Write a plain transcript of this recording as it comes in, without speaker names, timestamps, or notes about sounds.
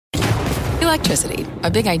Electricity,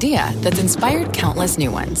 a big idea that's inspired countless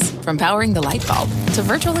new ones. From powering the light bulb to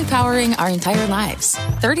virtually powering our entire lives.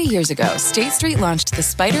 30 years ago, State Street launched the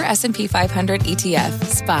SPDR S&P 500 ETF,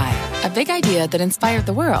 SPY. A big idea that inspired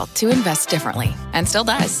the world to invest differently. And still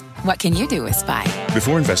does. What can you do with SPY?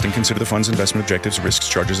 Before investing, consider the fund's investment objectives, risks,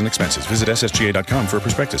 charges, and expenses. Visit ssga.com for a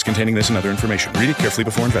prospectus containing this and other information. Read it carefully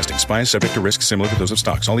before investing. SPY is subject to risks similar to those of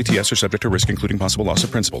stocks. All ETFs are subject to risk, including possible loss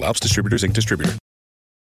of principal. Alps Distributors, Inc. Distributor.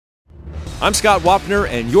 I'm Scott Wapner,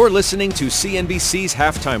 and you're listening to CNBC's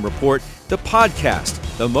Halftime Report, the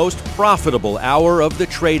podcast, the most profitable hour of the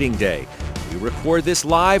trading day. We record this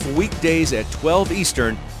live weekdays at 12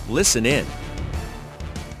 Eastern. Listen in.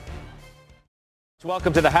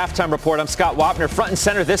 Welcome to the Halftime Report. I'm Scott Wapner. Front and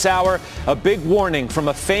center this hour, a big warning from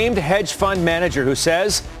a famed hedge fund manager who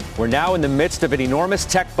says we're now in the midst of an enormous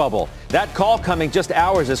tech bubble. That call coming just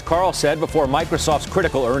hours, as Carl said, before Microsoft's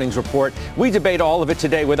critical earnings report. We debate all of it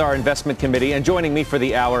today with our investment committee, and joining me for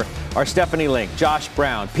the hour are Stephanie Link, Josh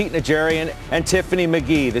Brown, Pete Najarian, and Tiffany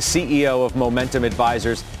McGee, the CEO of Momentum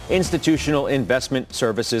Advisors, Institutional Investment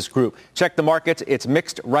Services Group. Check the markets. It's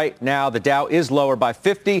mixed right now. The Dow is lower by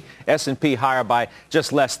 50, S&P higher by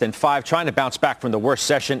just less than 5, trying to bounce back from the worst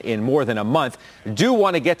session in more than a month. Do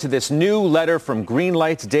want to get to this new letter from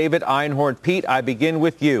Greenlight's David Einhorn. Pete, I begin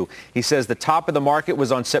with you. He says the top of the market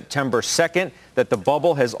was on September 2nd, that the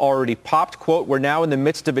bubble has already popped. Quote, we're now in the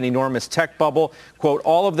midst of an enormous tech bubble. Quote,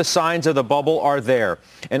 all of the signs of the bubble are there.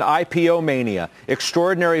 An IPO mania,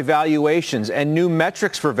 extraordinary valuations and new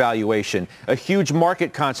metrics for valuation, a huge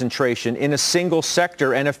market concentration in a single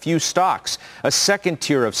sector and a few stocks, a second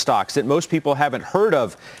tier of stocks that most people haven't heard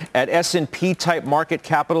of at S&P type market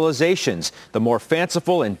capitalizations. The more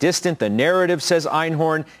fanciful and distant the narrative, says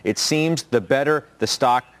Einhorn, it seems the better the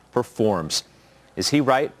stock performs. Is he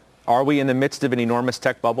right? Are we in the midst of an enormous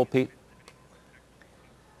tech bubble, Pete?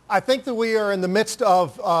 I think that we are in the midst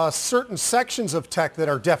of certain sections of tech that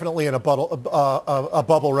are definitely in a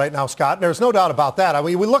bubble right now, Scott. And there's no doubt about that. I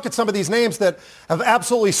mean, we look at some of these names that have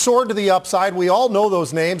absolutely soared to the upside. We all know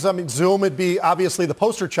those names. I mean, Zoom would be obviously the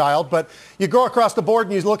poster child. But you go across the board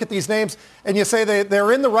and you look at these names and you say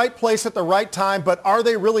they're in the right place at the right time, but are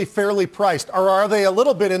they really fairly priced? Or are they a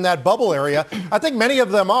little bit in that bubble area? I think many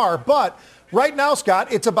of them are, but right now,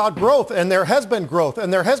 Scott, it's about growth, and there has been growth,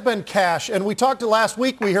 and there has been cash. And we talked last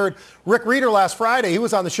week, we heard Rick Reeder last Friday. He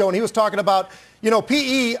was on the show, and he was talking about,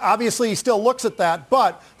 PE, obviously he still looks at that,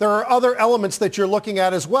 but there are other elements that you're looking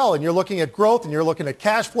at as well, and you're looking at growth, and you're looking at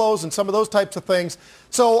cash flows and some of those types of things.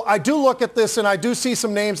 So I do look at this, and I do see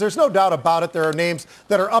some names. There's no doubt about it. There are names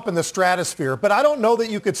that are up in the stratosphere, but I don't know that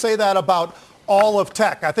you could say that about all of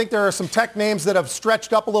tech. I think there are some tech names that have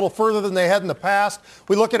stretched up a little further than they had in the past.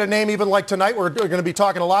 We look at a name even like tonight, we're going to be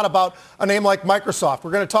talking a lot about a name like Microsoft.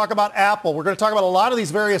 We're going to talk about Apple. We're going to talk about a lot of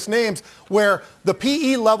these various names where the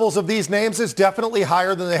PE levels of these names is definitely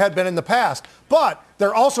higher than they had been in the past. But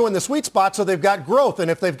they're also in the sweet spot, so they've got growth. And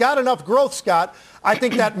if they've got enough growth, Scott, I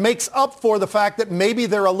think that makes up for the fact that maybe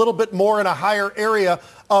they're a little bit more in a higher area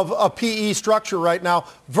of a PE structure right now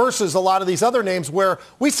versus a lot of these other names where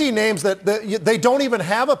we see names that they don't even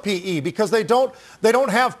have a PE because they don't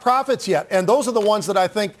have profits yet. And those are the ones that I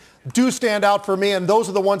think do stand out for me, and those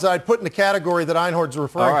are the ones that I'd put in the category that Einhorn's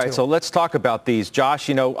referring to. All right, so let's talk about these. Josh,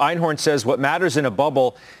 Einhorn says what matters in a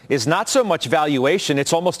bubble is not so much valuation,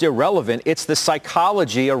 it's almost irrelevant. It's the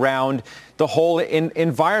psychology around the whole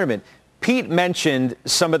environment. Pete mentioned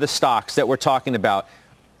some of the stocks that we're talking about.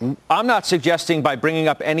 I'm not suggesting by bringing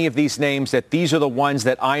up any of these names that these are the ones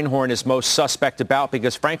that Einhorn is most suspect about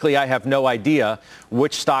because, frankly, I have no idea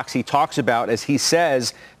which stocks he talks about as he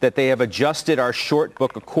says that they have adjusted our short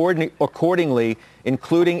book accordingly,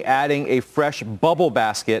 including adding a fresh bubble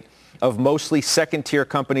basket of mostly second-tier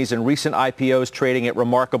companies and recent IPOs trading at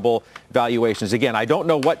remarkable valuations. Again, I don't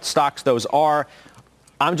know what stocks those are.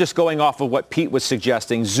 I'm just going off of what Pete was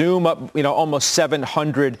suggesting. Zoom up, almost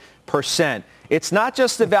 700%. It's not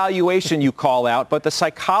just the valuation you call out, but the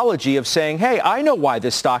psychology of saying, hey, I know why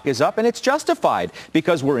this stock is up, and it's justified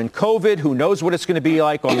because we're in COVID. Who knows what it's going to be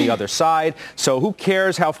like on the other side? So who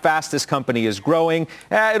cares how fast this company is growing?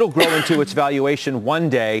 It'll grow into its valuation one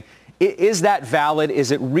day. Is that valid?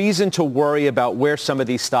 Is it reason to worry about where some of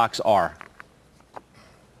these stocks are?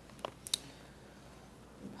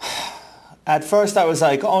 At first, I was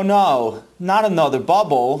like, oh, no, not another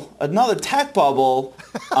bubble, another tech bubble,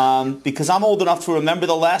 because I'm old enough to remember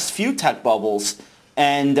the last few tech bubbles.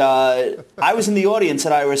 And I was in the audience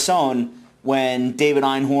at IRIS-OWN when David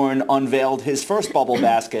Einhorn unveiled his first bubble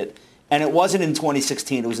basket. And it wasn't in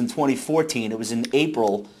 2016. It was in 2014. It was in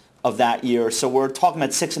April of that year. So we're talking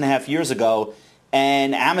about 6.5 years ago.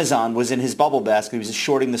 and Amazon was in his bubble basket. He was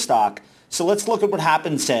shorting the stock. So let's look at what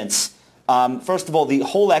happened since. First of all, the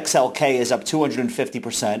whole XLK is up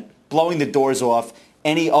 250%, blowing the doors off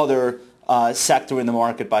any other sector in the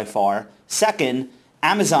market by far. Second,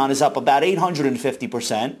 Amazon is up about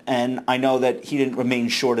 850%, and I know that he didn't remain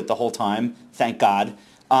short it the whole time, thank God.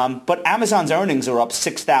 But Amazon's earnings are up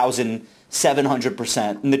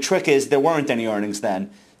 6,700%, and the trick is there weren't any earnings then.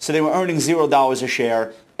 So they were earning $0 a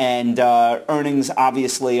share, and earnings,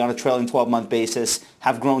 obviously, on a trailing 12-month basis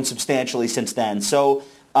have grown substantially since then. So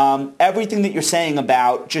everything that you're saying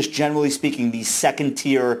about, just generally speaking, these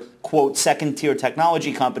second-tier, quote, second-tier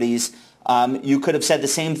technology companies, you could have said the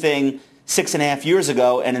same thing 6.5 years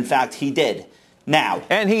ago, and in fact, he did. Now,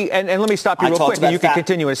 and let me stop you real quick, and you can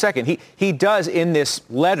continue in a second. He does in this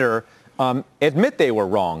letter admit they were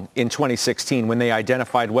wrong in 2016 when they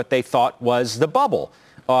identified what they thought was the bubble.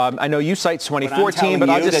 I know you cite 2014, but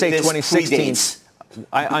I'll just say 2016.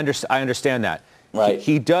 I understand that. Right.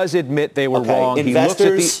 He does admit they were wrong.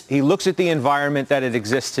 He looks at the environment that it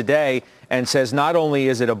exists today and says not only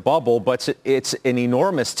is it a bubble, but it's an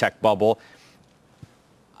enormous tech bubble.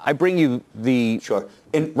 I bring you the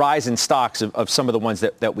rise in stocks of some of the ones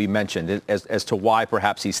that we mentioned as to why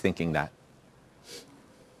perhaps he's thinking that.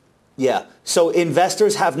 Yeah. So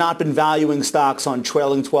investors have not been valuing stocks on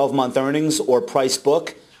trailing 12-month earnings or price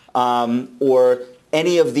book or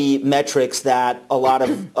any of the metrics that a lot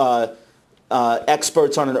of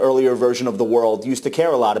experts on an earlier version of the world used to care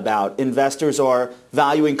a lot about. Investors are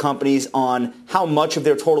valuing companies on how much of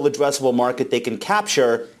their total addressable market they can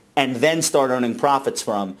capture and then start earning profits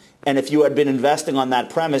from. And if you had been investing on that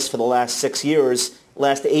premise for the last 6 years,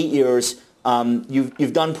 last 8 years,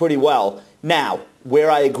 you've done pretty well. Now,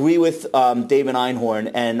 where I agree with David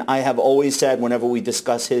Einhorn, and I have always said whenever we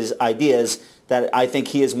discuss his ideas that I think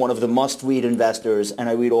he is one of the must-read investors, and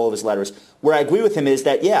I read all of his letters. Where I agree with him is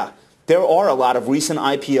that, yeah, there are a lot of recent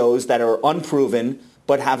IPOs that are unproven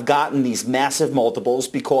but have gotten these massive multiples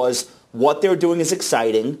because what they're doing is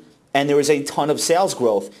exciting, and there is a ton of sales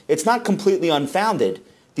growth. It's not completely unfounded,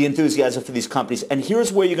 the enthusiasm for these companies. And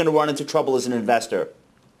here's where you're going to run into trouble as an investor.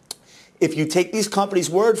 If you take these companies'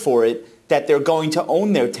 word for it that they're going to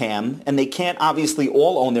own their TAM, and they can't obviously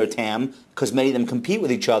all own their TAM because many of them compete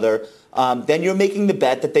with each other, then you're making the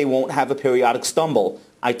bet that they won't have a periodic stumble.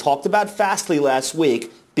 I talked about Fastly last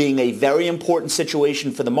week being a very important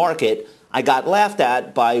situation for the market. I got laughed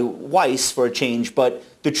at by Weiss for a change, but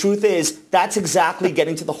the truth is that's exactly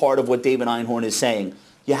getting to the heart of what David Einhorn is saying.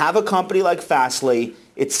 You have a company like Fastly.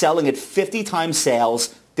 It's selling at 50 times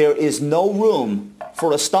sales. There is no room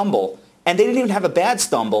for a stumble. And they didn't even have a bad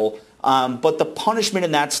stumble, but the punishment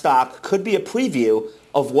in that stock could be a preview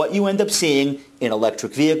of what you end up seeing in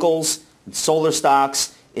electric vehicles, in solar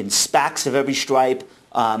stocks, in SPACs of every stripe,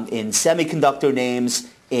 in semiconductor names,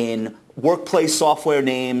 in workplace software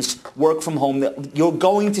names, work from home. You're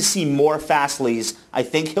going to see more Fastlys. I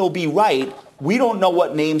think he'll be right. We don't know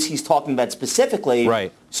what names he's talking about specifically.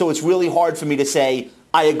 Right. So it's really hard for me to say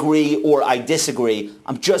I agree or I disagree.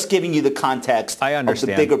 I'm just giving you the context of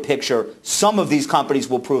the bigger picture. Some of these companies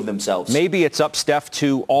will prove themselves. Maybe it's up, Steph,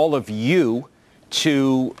 to all of you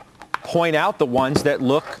to point out the ones that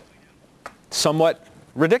look somewhat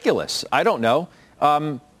ridiculous. I don't know.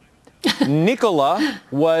 Nikola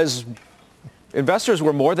investors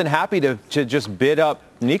were more than happy to just bid up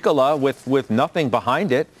Nikola with nothing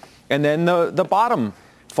behind it, and then the bottom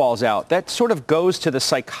falls out. That sort of goes to the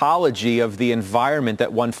psychology of the environment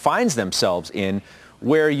that one finds themselves in,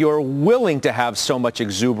 where you're willing to have so much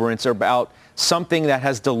exuberance about something that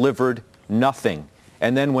has delivered nothing.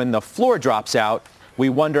 And then when the floor drops out, we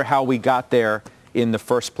wonder how we got there in the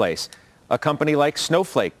first place. A company like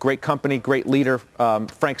Snowflake, great company, great leader,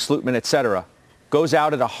 Frank Slootman, et cetera, goes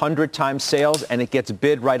out at 100 times sales and it gets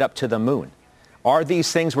bid right up to the moon. Are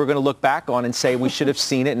these things we're going to look back on and say we should have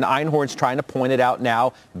seen it? And Einhorn's trying to point it out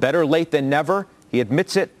now. Better late than never. He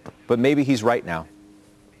admits it, but maybe he's right now.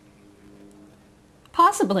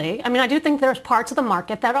 Possibly. I mean, I do think there's parts of the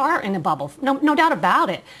market that are in a bubble. No doubt about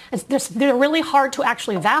it. They're really hard to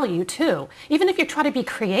actually value, too, even if you try to be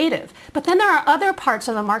creative. But then there are other parts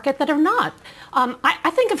of the market that are not. I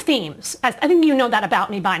think of themes. I think you know that about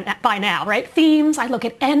me by now, right? Themes. I look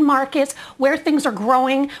at end markets, where things are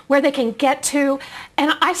growing, where they can get to.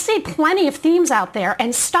 And I see plenty of themes out there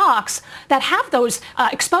and stocks that have those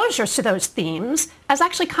exposures to those themes as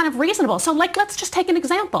actually kind of reasonable. So let's just take an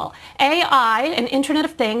example. AI and Internet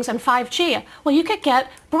of Things and 5G. Well, you could get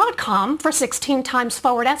Broadcom for 16 times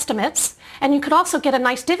forward estimates, and you could also get a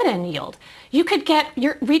nice dividend yield. You could get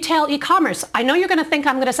your retail e-commerce. I know you're going to think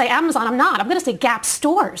I'm going to say Amazon. I'm not. I'm going to say Gap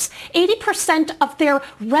stores. 80% of their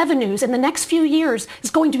revenues in the next few years is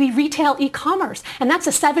going to be retail e-commerce, and that's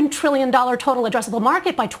a $7 trillion total addressable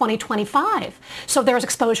market by 2025. So there's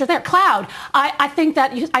exposure there. Cloud. I think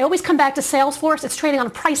that I always come back to Salesforce. It's trading on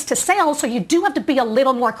price to sales, so you do have to be a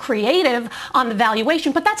little more creative on the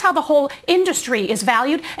valuation, but that's how the whole industry is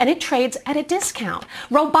valued, and it trades at a discount.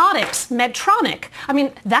 Robotics, Medtronic. I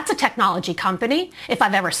mean, that's a technology company, if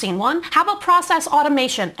I've ever seen one. How about process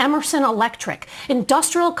automation? Emerson Electric.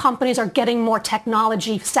 Industrial companies are getting more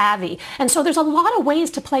technology savvy. And so there's a lot of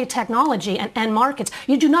ways to play technology and markets.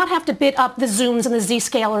 You do not have to bid up the Zooms and the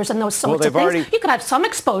Zscalers and those sorts of things. You could have some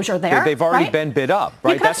exposure there. They've already been bid up,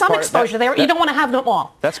 right? You could have some exposure there. You don't want to have them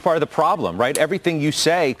all. That's part of the problem, right? Everything you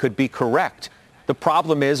say could be correct. The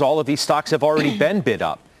problem is all of these stocks have already been bid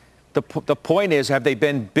up. The point is, have they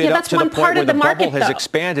been bid up to the point where the bubble has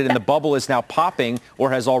expanded and the bubble is now popping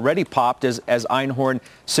or has already popped, as Einhorn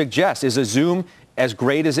suggests? Is a Zoom, as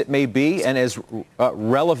great as it may be and as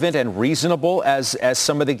relevant and reasonable as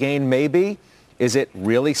some of the gain may be, is it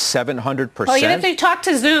really 700%? Well, even if you talk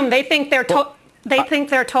to Zoom, they think they're think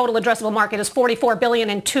their total addressable market is $44 billion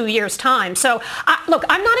in 2 years' time. So, look,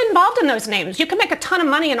 I'm not involved in those names. You can make a ton of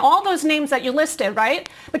money in all those names that you listed, right?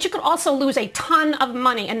 But you could also lose a ton of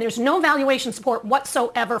money, and there's no valuation support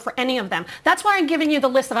whatsoever for any of them. That's why I'm giving you the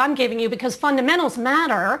list that I'm giving you, because fundamentals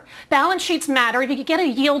matter. Balance sheets matter. If you could get a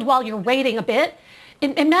yield while you're waiting a bit,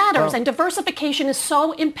 it matters, and diversification is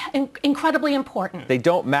so incredibly important. They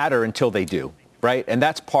don't matter until they do, right? And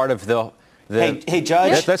that's part of the... Hey,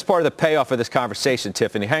 Judge. That's part of the payoff of this conversation,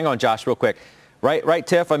 Tiffany. Hang on, Josh, real quick. Right,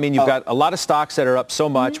 Tiff? I mean, you've got a lot of stocks that are up so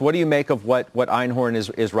much. Mm-hmm. What do you make of what Einhorn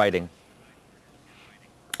is writing?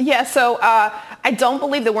 Yeah, so I don't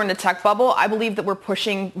believe that we're in a tech bubble. I believe that we're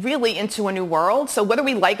pushing really into a new world. So whether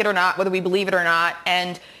we like it or not, whether we believe it or not,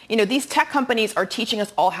 and these tech companies are teaching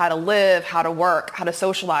us all how to live, how to work, how to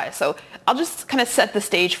socialize. So I'll just kind of set the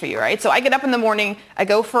stage for you, right? So I get up in the morning, I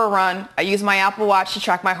go for a run, I use my Apple Watch to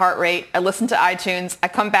track my heart rate, I listen to iTunes, I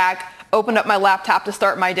come back, open up my laptop to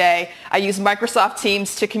start my day, I use Microsoft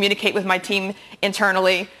Teams to communicate with my team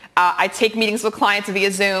internally. I take meetings with clients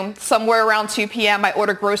via Zoom. Somewhere around 2 p.m., I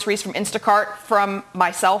order groceries from Instacart from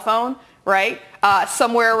my cell phone, right?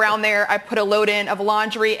 Somewhere around there, I put a load in of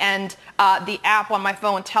laundry, and the app on my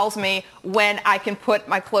phone tells me when I can put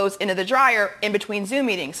my clothes into the dryer in between Zoom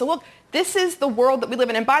meetings. So look, this is the world that we live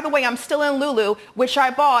in. And by the way, I'm still in Lulu, which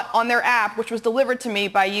I bought on their app, which was delivered to me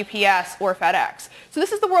by UPS or FedEx. So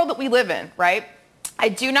this is the world that we live in, right? I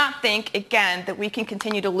do not think, again, that we can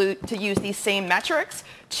continue to use these same metrics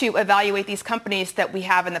to evaluate these companies that we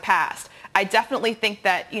have in the past. I definitely think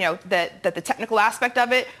that, that the technical aspect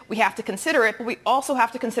of it, we have to consider it, but we also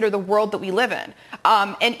have to consider the world that we live in.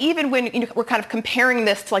 And even when we're kind of comparing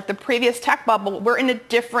this to like the previous tech bubble, we're in a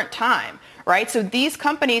different time, right? So these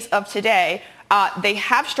companies of today, they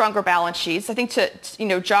have stronger balance sheets. I think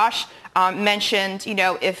Josh mentioned,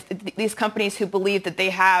 if these companies who believe that they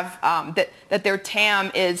have that their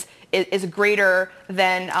TAM is greater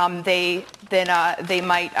than they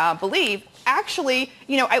might believe. Actually,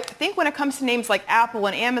 I think when it comes to names like Apple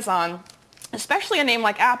and Amazon, especially a name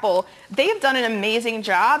like Apple, they've done an amazing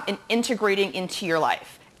job in integrating into your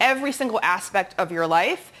life. Every single aspect of your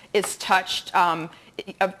life is touched in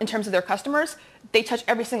terms of their customers. They touch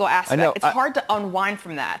every single aspect. It's hard to unwind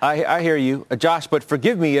from that. I hear you, Josh, but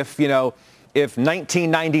forgive me if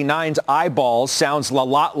 1999's eyeballs sounds a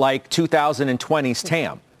lot like 2020's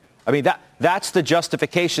TAM. I mean, that's the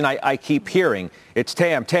justification I keep hearing. It's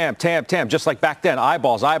TAM, just like back then,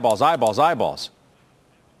 eyeballs.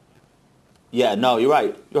 Yeah, no, you're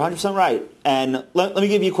right. You're 100% right. And let me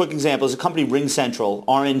give you a quick example. There's a company, RingCentral,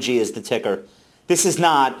 RNG is the ticker. This is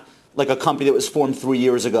not like a company that was formed 3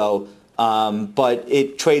 years ago, but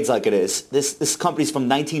it trades like it is. This company's from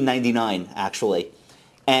 1999, actually.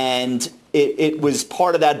 And it was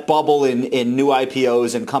part of that bubble in new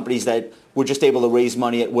IPOs and companies that were just able to raise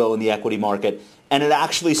money at will in the equity market. And it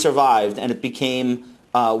actually survived, and it became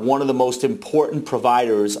one of the most important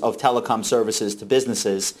providers of telecom services to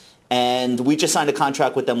businesses. And we just signed a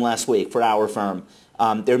contract with them last week for our firm.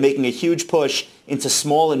 They're making a huge push into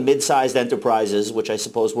small and mid-sized enterprises, which I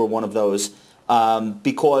suppose we're one of those,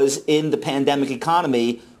 because in the pandemic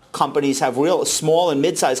economy, small and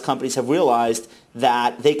mid-sized companies have realized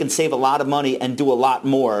that they can save a lot of money and do a lot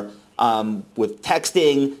more with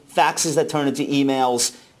texting, faxes that turn into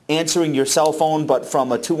emails, answering your cell phone but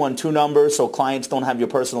from a 212 number so clients don't have your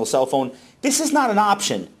personal cell phone. This is not an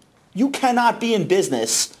option. You cannot be in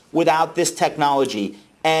business without this technology.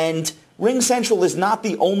 And RingCentral is not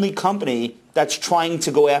the only company that's trying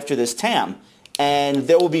to go after this TAM. And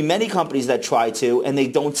there will be many companies that try to, and they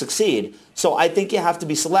don't succeed. So I think you have to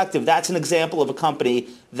be selective. That's an example of a company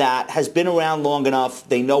that has been around long enough.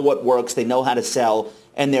 They know what works. They know how to sell,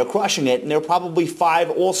 and they're crushing it. And there are probably 5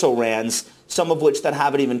 also-rans, some of which that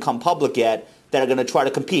haven't even come public yet, that are going to try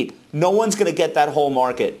to compete. No one's going to get that whole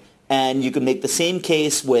market. And you can make the same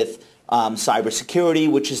case with cybersecurity,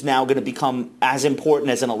 which is now going to become as important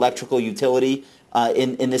as an electrical utility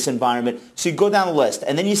in this environment. So you go down the list,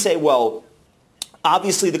 and then you say, well,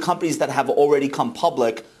 obviously the companies that have already come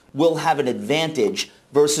public will have an advantage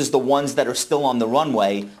versus the ones that are still on the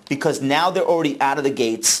runway, because now they're already out of the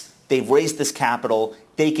gates. They've raised this capital.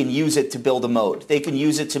 They can use it to build a moat. They can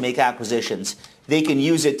use it to make acquisitions. They can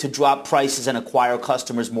use it to drop prices and acquire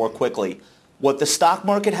customers more quickly. What the stock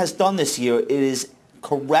market has done this year is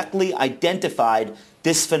correctly identified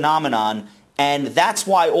this phenomenon, and that's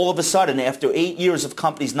why all of a sudden, after 8 years of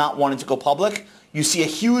companies not wanting to go public, you see a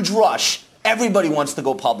huge rush. Everybody wants to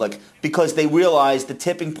go public because they realize the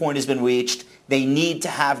tipping point has been reached. They need to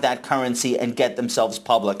have that currency and get themselves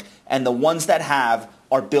public. And the ones that have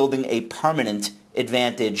are building a permanent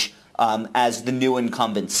advantage as the new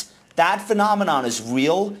incumbents. That phenomenon is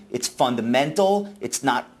real. It's fundamental. It's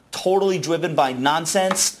not totally driven by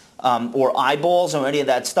nonsense or eyeballs or any of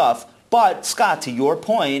that stuff. But, Scott, to your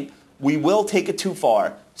point, we will take it too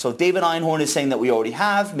far. So David Einhorn is saying that we already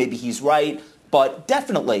have. Maybe he's right. But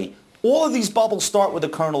definitely, all of these bubbles start with a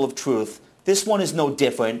kernel of truth. This one is no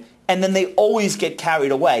different. And then they always get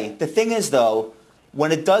carried away. The thing is, though,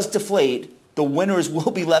 when it does deflate, the winners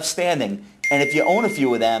will be left standing. And if you own a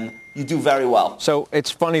few of them, you do very well. So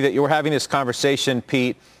it's funny that you were having this conversation,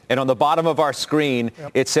 Pete, and on the bottom of our screen,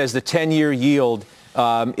 It says the 10-year yield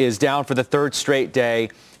is down for the third straight day,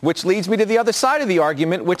 which leads me to the other side of the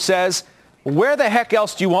argument, which says, where the heck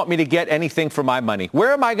else do you want me to get anything for my money?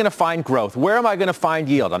 Where am I going to find growth? Where am I going to find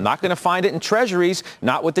yield? I'm not going to find it in treasuries,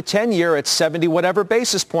 not with the 10-year at 70 whatever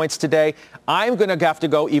basis points today. I'm going to have to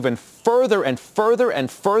go even further and further and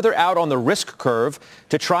further out on the risk curve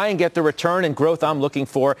to try and get the return and growth I'm looking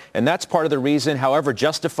for. And that's part of the reason, however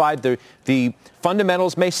justified the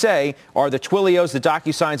fundamentals may say, are the Twilios, the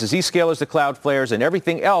DocuSigns, the Zscalers, the Cloudflares, and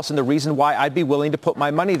everything else, and the reason why I'd be willing to put my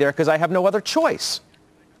money there because I have no other choice.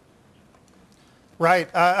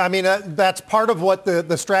 Right. I mean, that's part of what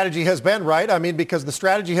the strategy has been, right? I mean, because the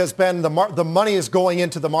strategy has been the money is going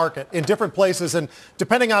into the market in different places, and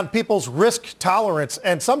depending on people's risk tolerance,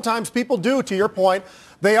 and sometimes people do, to your point,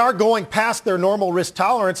 they are going past their normal risk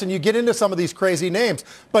tolerance, and you get into some of these crazy names.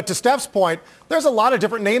 But to Steph's point, there's a lot of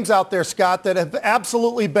different names out there, Scott, that have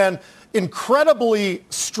absolutely been incredibly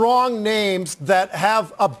strong names that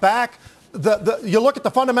have a back. You look at the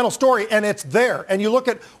fundamental story, and it's there. And you look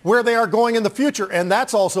at where they are going in the future, and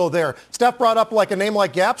that's also there. Steph brought up like a name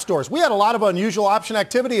like Gap Stores. We had a lot of unusual option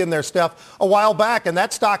activity in there, Steph, a while back, and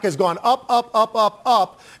that stock has gone up, up, up, up,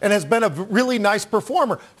 up, and has been a really nice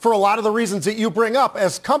performer for a lot of the reasons that you bring up.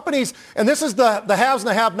 As companies, and this is the haves and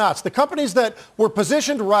the have-nots, the companies that were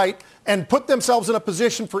positioned right and put themselves in a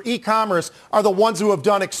position for e-commerce are the ones who have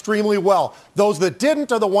done extremely well. Those that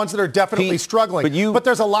didn't are the ones that are definitely struggling. But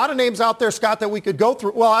there's a lot of names out there, Scott, that we could go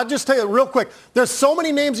through. Well, I'll just tell you real quick. There's so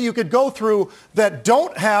many names that you could go through that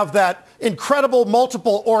don't have that incredible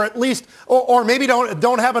multiple, or at least, or maybe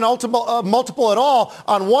don't have an multiple at all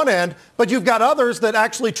on one end, but you've got others that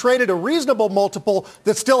actually traded a reasonable multiple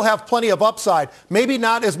that still have plenty of upside. Maybe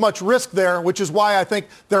not as much risk there, which is why I think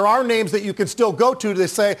there are names that you can still go to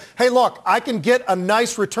say, hey, look, I can get a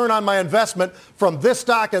nice return on my investment from this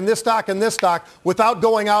stock and this stock and this stock without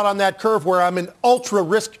going out on that curve where I'm in ultra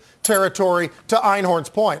risk territory, to Einhorn's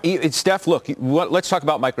point. Steph, look, let's talk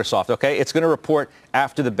about Microsoft, okay? It's going to report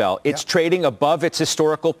after the bell. It's trading above its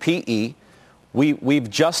historical PE. We've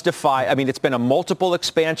justified, I mean, it's been a multiple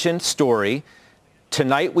expansion story.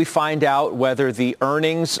 Tonight we find out whether the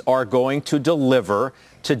earnings are going to deliver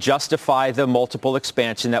to justify the multiple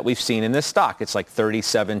expansion that we've seen in this stock. It's like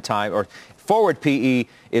 37 times, or forward PE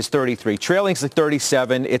is 33. Trailing's like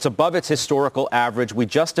 37. It's above its historical average. We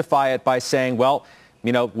justify it by saying, well,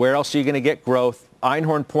 you know, where else are you going to get growth?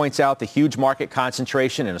 Einhorn points out the huge market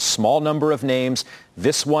concentration in a small number of names,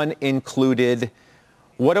 this one included.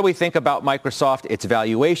 What do we think about Microsoft, its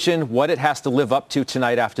valuation, what it has to live up to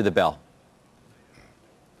tonight after the bell?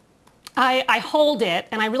 I hold it,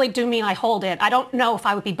 and I really do mean I hold it. I don't know if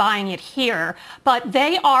I would be buying it here, but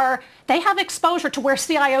they have exposure to where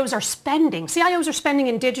CIOs are spending. CIOs are spending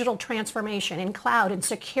in digital transformation, in cloud, in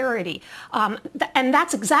security, and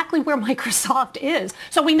that's exactly where Microsoft is.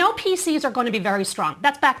 So we know PCs are going to be very strong.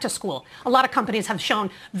 That's back to school. A lot of companies have shown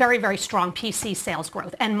very, very strong PC sales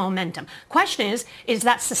growth and momentum. Question is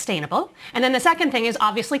that sustainable? And then the second thing is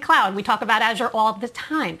obviously cloud. We talk about Azure all the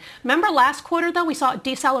time. Remember last quarter, though, we saw a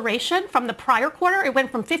deceleration from the prior quarter. It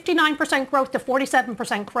went from 59% growth to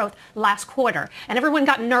 47% growth last quarter. And everyone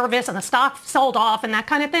got nervous and the stock sold off and that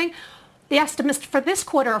kind of thing. The estimates for this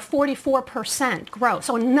quarter are 44% growth.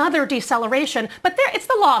 So another deceleration. But it's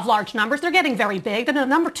the law of large numbers. They're getting very big. They're the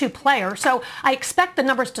number 2 player. So I expect the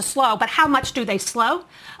numbers to slow. But how much do they slow?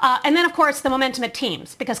 And then, of course, the momentum at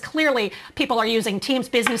Teams. Because clearly people are using Teams.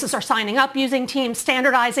 Businesses are signing up using Teams,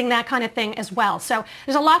 standardizing that kind of thing as well. So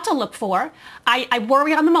there's a lot to look for. I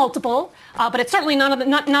worry on the multiple. But it's certainly not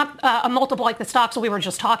a multiple like the stocks that we were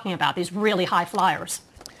just talking about, these really high flyers.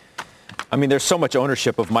 I mean, there's so much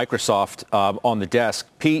ownership of Microsoft on the desk.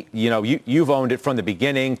 Pete, you've owned it from the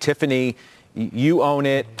beginning. Tiffany, you own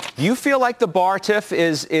it. Do you feel like the bar, Tiff,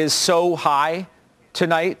 is so high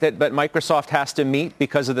tonight that Microsoft has to meet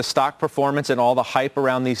because of the stock performance and all the hype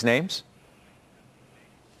around these names?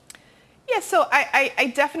 Yeah, so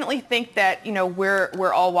I definitely think that,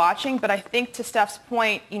 we're all watching, but I think to Steph's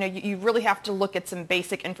point, you really have to look at some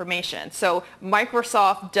basic information. So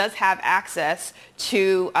Microsoft does have access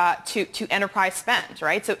to enterprise spend,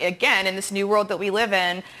 right? So again, in this new world that we live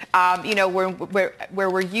in, where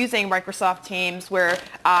we're using Microsoft Teams, where,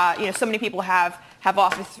 so many people have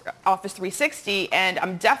Office 360, and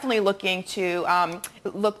I'm definitely looking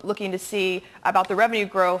to see about the revenue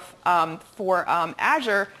growth for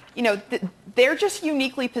Azure. They're just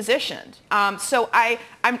uniquely positioned. So I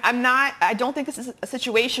don't think this is a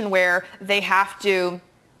situation where they have to,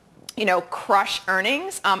 crush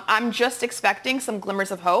earnings. I'm just expecting some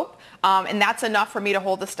glimmers of hope. And that's enough for me to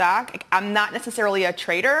hold the stock. I'm not necessarily a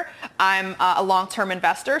trader. I'm a long-term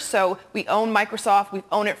investor. So we own Microsoft. We've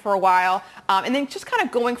owned it for a while. And then just kind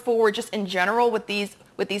of going forward, just in general with these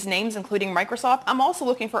names, including Microsoft, I'm also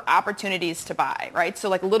looking for opportunities to buy, right? So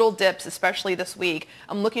like little dips, especially this week,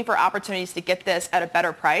 I'm looking for opportunities to get this at a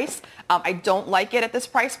better price. I don't like it at this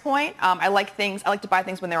price point. I like to buy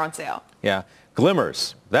things when they're on sale. Yeah.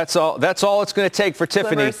 Glimmers. That's all it's going to take for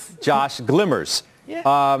Tiffany. Glimmers. Josh, glimmers.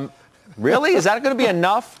 Yeah. Really? Is that going to be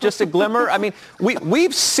enough? Just a glimmer? I mean,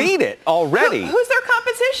 we've seen it already. Who's their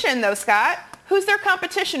competition, though, Scott? Who's their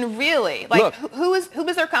competition, really? Like, look, who is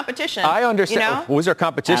their competition? I understand. Who's their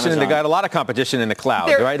competition? Amazon. And they got a lot of competition in the cloud,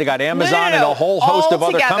 right? They got Amazon and a whole host of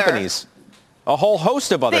other companies. A whole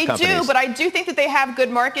host of other companies. They do, but I do think that they have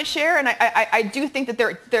good market share, and I do think that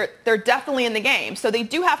they're definitely in the game. So they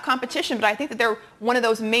do have competition, but I think that they're one of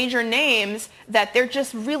those major names that they're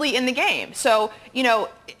just really in the game. So,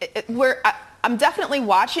 I'm definitely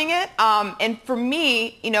watching it. And for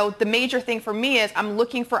me, the major thing for me is I'm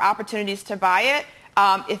looking for opportunities to buy it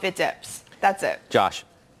if it dips. That's it. Josh.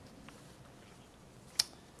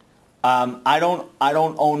 I don't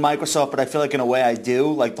own Microsoft, but I feel like in a way I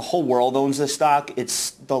do. Like the whole world owns this stock.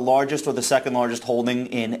 It's the largest or the second largest holding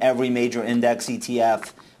in every major index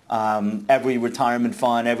ETF, every retirement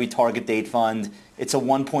fund, every target date fund. It's a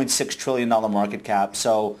 $1.6 trillion market cap.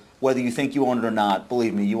 So whether you think you own it or not,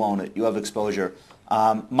 believe me, you own it. You have exposure.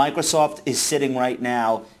 Microsoft is sitting right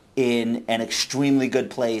now in an extremely good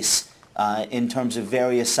place in terms of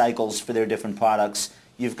various cycles for their different products.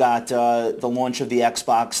 You've got the launch of the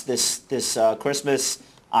Xbox this Christmas.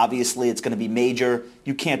 Obviously, it's going to be major.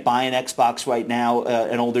 You can't buy an Xbox right now,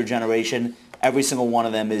 an older generation. Every single one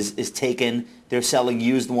of them is taken. They're selling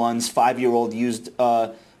used ones, 5-year-old used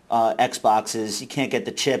Xboxes. You can't get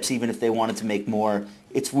the chips even if they wanted to make more.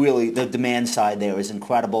 It's really, the demand side there is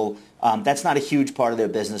incredible. That's not a huge part of their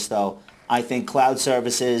business, though. I think cloud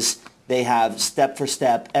services, they have step for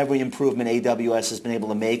step every improvement AWS has been able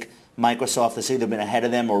to make. Microsoft has either been ahead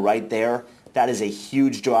of them or right there. That is a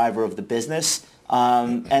huge driver of the business.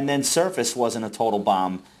 And then Surface wasn't a total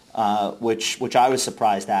bomb, which I was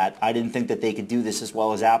surprised at. I didn't think that they could do this as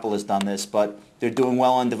well as Apple has done this, but they're doing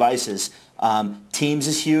well on devices. Teams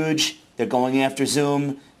is huge. They're going after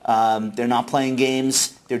Zoom. They're not playing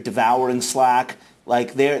games. They're devouring Slack.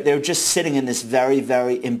 Like they're just sitting in this very,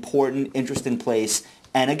 very important, interesting place.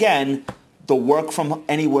 And again, the work from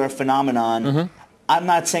anywhere phenomenon. Mm-hmm. I'm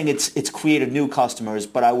not saying it's created new customers,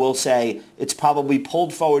 but I will say it's probably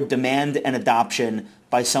pulled forward demand and adoption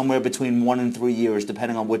by somewhere between 1 and 3 years,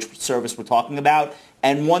 depending on which service we're talking about.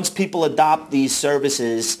 And once people adopt these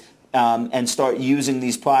services and start using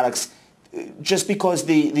these products, just because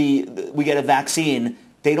we get a vaccine,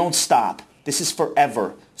 they don't stop. This is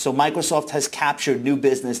forever. So Microsoft has captured new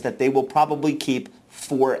business that they will probably keep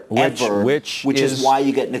forever, which is why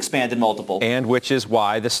you get an expanded multiple. And which is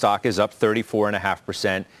why the stock is up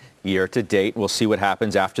 34.5% year to date. We'll see what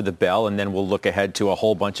happens after the bell, and then we'll look ahead to a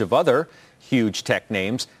whole bunch of other huge tech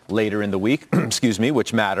names later in the week, excuse me,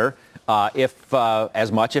 which matter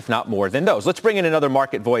as much, if not more than those. Let's bring in another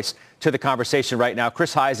market voice to the conversation right now.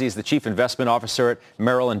 Chris Hyzy is the Chief Investment Officer at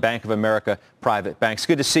Merrill and Bank of America Private Banks.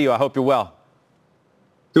 Good to see you. I hope you're well.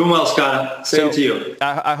 Doing well, Scott. Same to you.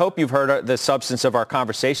 I hope you've heard the substance of our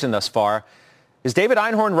conversation thus far. Is David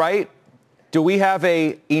Einhorn right? Do we have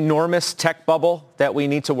an enormous tech bubble that we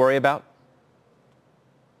need to worry about?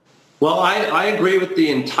 Well, I agree with the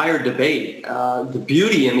entire debate. The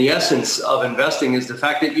beauty and the essence of investing is the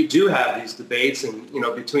fact that you do have these debates, and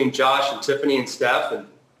between Josh and Tiffany and Steph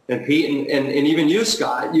and Pete and even you,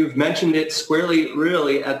 Scott, you've mentioned it squarely,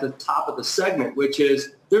 really at the top of the segment, which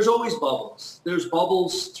is there's always bubbles. There's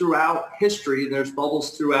bubbles throughout history, and there's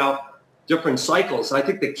bubbles throughout different cycles. I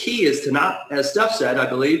think the key is to not, as Steph said, I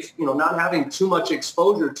believe, not having too much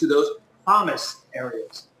exposure to those promise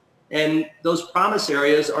areas. And those promise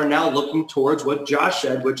areas are now looking towards what Josh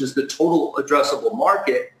said, which is the total addressable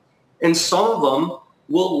market. And some of them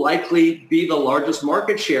will likely be the largest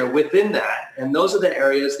market share within that. And those are the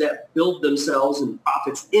areas that build themselves and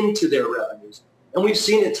profits into their revenues. And we've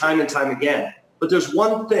seen it time and time again. But there's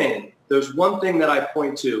one thing that I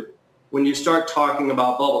point to when you start talking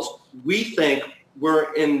about bubbles. We think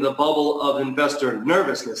we're in the bubble of investor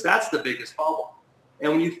nervousness. That's the biggest bubble.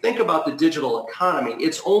 And when you think about the digital economy,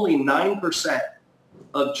 it's only 9%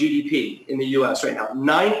 of GDP in the U.S. right now.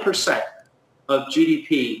 9% of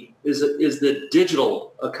GDP is the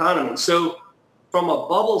digital economy. So from a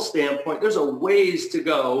bubble standpoint, there's a ways to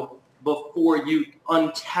go before you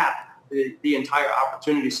untap the entire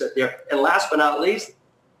opportunity set there. And last but not least,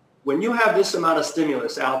 when you have this amount of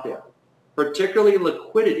stimulus out there, particularly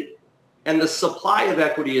liquidity, and the supply of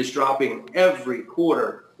equity is dropping every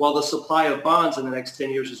quarter, while the supply of bonds in the next 10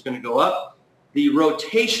 years is going to go up, the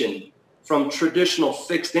rotation from traditional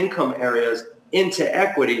fixed income areas into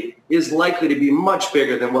equity is likely to be much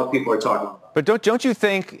bigger than what people are talking about. But don't you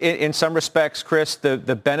think, in some respects, Chris, the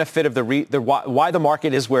benefit of why the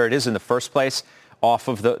market is where it is in the first place, off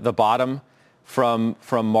of the bottom from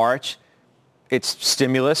March, it's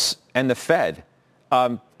stimulus and the Fed.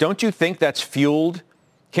 Don't you think that's fueled?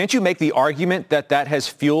 Can't you make the argument that has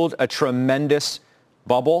fueled a tremendous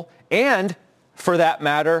bubble? And for that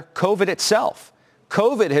matter, COVID itself.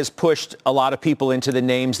 COVID has pushed a lot of people into the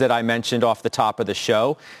names that I mentioned off the top of the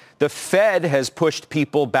show. The Fed has pushed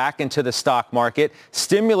people back into the stock market.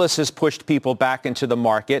 Stimulus has pushed people back into the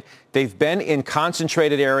market. They've been in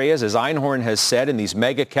concentrated areas, as Einhorn has said, in these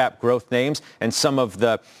mega cap growth names and some of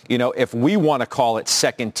the, if we want to call it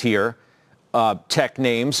second tier tech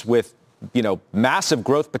names with, massive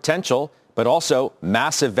growth potential, but also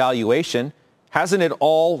massive valuation. Hasn't it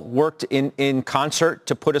all worked in concert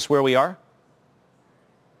to put us where we are?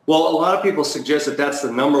 Well, a lot of people suggest that that's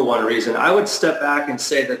the number one reason. I would step back and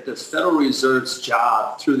say that the Federal Reserve's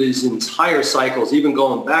job through these entire cycles, even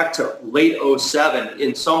going back to late 07,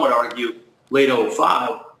 and some would argue late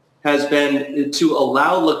 05, has been to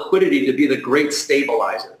allow liquidity to be the great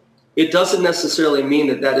stabilizer. It doesn't necessarily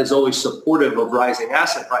mean that is always supportive of rising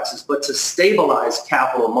asset prices, but to stabilize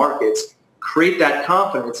capital markets, create that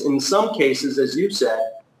confidence. In some cases, as you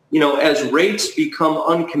said, as rates become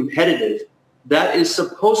uncompetitive, that is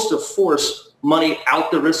supposed to force money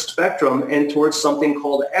out the risk spectrum and towards something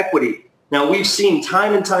called equity. Now, we've seen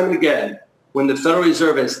time and time again when the Federal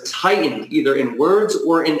Reserve has tightened either in words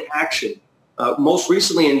or in action. Most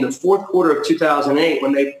recently in the fourth quarter of 2008,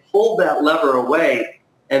 when they pulled that lever away,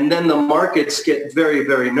 and then the markets get very,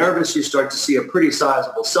 very nervous, you start to see a pretty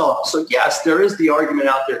sizable sell-off. So yes, there is the argument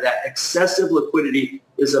out there that excessive liquidity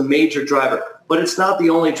is a major driver, but it's not the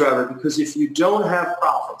only driver, because if you don't have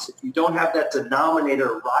profits, if you don't have that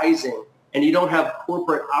denominator rising, and you don't have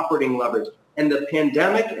corporate operating leverage, and the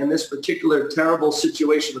pandemic and this particular terrible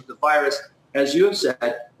situation with the virus, as you have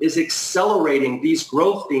said, is accelerating these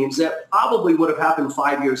growth themes that probably would have happened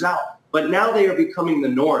 5 years out. But now they are becoming the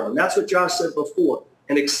norm. And that's what Josh said before.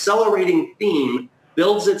 An accelerating theme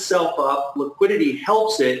builds itself up, liquidity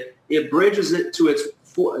helps it, it bridges it to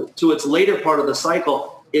its later part of the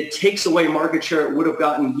cycle, it takes away market share it would have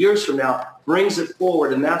gotten years from now, brings it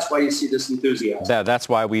forward, and that's why you see this enthusiasm. That's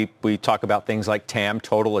why we talk about things like TAM,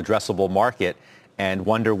 total addressable market, and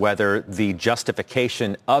wonder whether the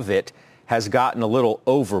justification of it has gotten a little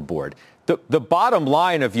overboard. The bottom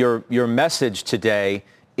line of your message today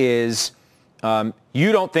is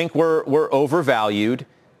You don't think we're overvalued.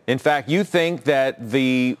 In fact, you think that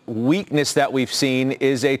the weakness that we've seen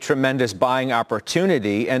is a tremendous buying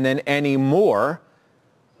opportunity, and then any more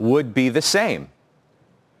would be the same.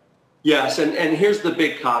 Yes, and here's the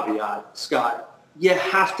big caveat, Scott. You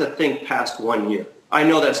have to think past 1 year. I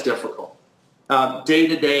know that's difficult. Day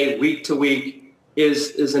to day, week to week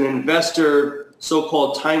is an investor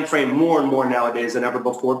so-called time frame more and more nowadays than ever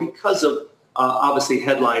before because of obviously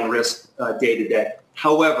headline risk day to day.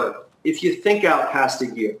 However, if you think out past a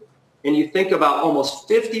year and you think about almost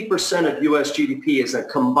 50% of U.S. GDP as a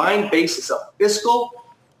combined basis of fiscal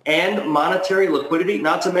and monetary liquidity,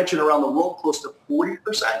 not to mention around the world close to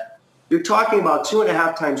 40%, you're talking about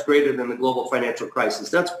 2.5 times greater than the global financial crisis.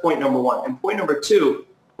 That's point number one. And point number two,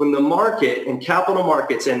 when the market and capital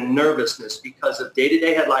markets and nervousness because of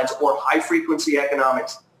day-to-day headlines or high-frequency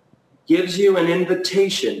economics gives you an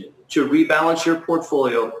invitation to rebalance your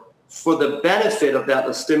portfolio for the benefit of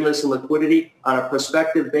that stimulus and liquidity on a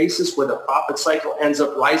prospective basis where the profit cycle ends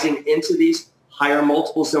up rising into these higher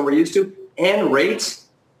multiples than we're used to, and rates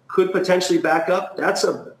could potentially back up, that's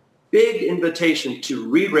a big invitation to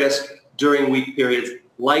re-risk during weak periods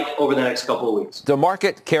like over the next couple of weeks. Does the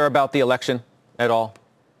market care about the election at all?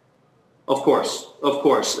 Of course.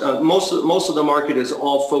 Most of the market is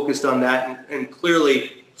all focused on that and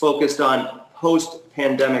clearly focused on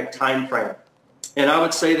post-pandemic time frame. And I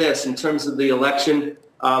would say this, in terms of the election,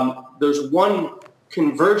 there's one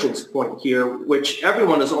convergence point here, which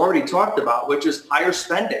everyone has already talked about, which is higher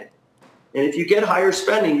spending. And if you get higher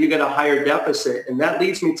spending, you get a higher deficit. And that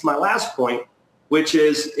leads me to my last point, which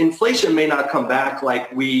is inflation may not come back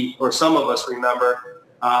like we, or some of us remember,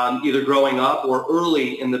 either growing up or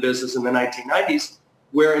early in the business in the 1990s,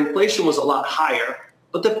 where inflation was a lot higher.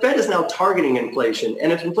 But the Fed is now targeting inflation.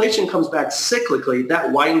 And if inflation comes back cyclically,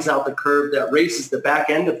 that widens out the curve, that raises the back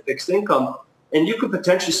end of fixed income. And you could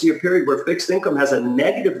potentially see a period where fixed income has a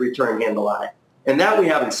negative return handle on it. And that we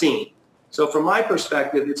haven't seen. So from my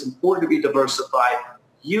perspective, it's important to be diversified.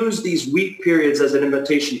 Use these weak periods as an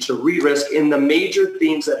invitation to re-risk in the major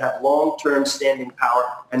themes that have long-term standing power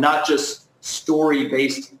and not just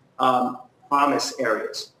story-based promise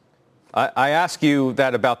areas. I ask you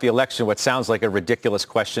that about the election, what sounds like a ridiculous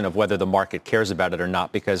question of whether the market cares about it or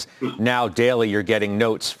not, because now daily you're getting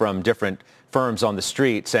notes from different firms on the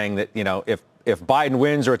street saying that, if Biden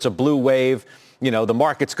wins or it's a blue wave, the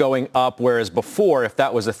market's going up, whereas before, if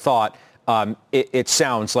that was a thought, it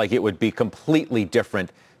sounds like it would be completely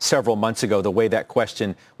different several months ago, the way that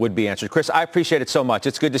question would be answered. Chris, I appreciate it so much.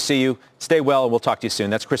 It's good to see you. Stay well, and we'll talk to you soon.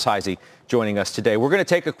 That's Chris Hyzy joining us today. We're going to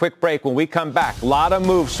take a quick break. When we come back, a lot of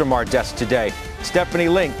moves from our desk today. Stephanie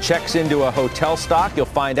Link checks into a hotel stock. You'll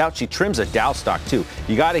find out she trims a Dow stock, too.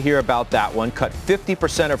 You got to hear about that one. Cut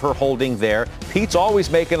 50% of her holding there. Pete's always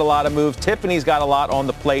making a lot of moves. Tiffany's got a lot on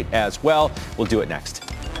the plate as well. We'll do it next.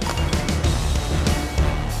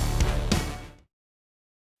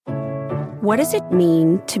 What does it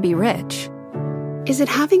mean to be rich? Is it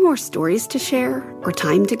having more stories to share or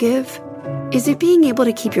time to give? Is it being able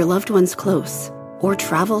to keep your loved ones close or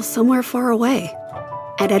travel somewhere far away?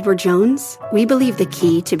 At Edward Jones, we believe the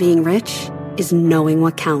key to being rich is knowing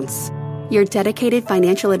what counts. Your dedicated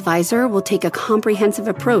financial advisor will take a comprehensive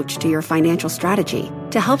approach to your financial strategy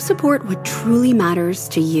to help support what truly matters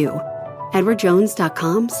to you.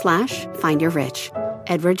 EdwardJones.com/findyourrich.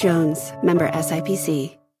 Edward Jones, member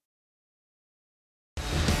SIPC.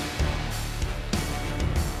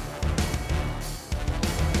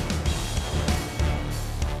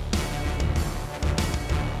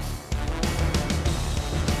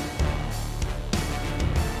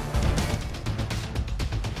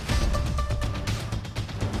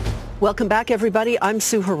 Welcome back, everybody. I'm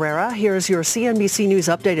Sue Herrera. Here's your CNBC News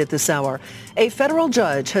update at this hour. A federal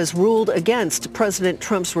judge has ruled against President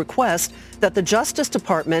Trump's request that the Justice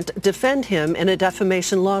Department defend him in a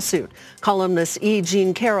defamation lawsuit. Columnist E.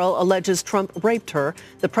 Jean Carroll alleges Trump raped her.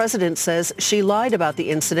 The president says she lied about the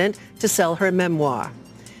incident to sell her memoir.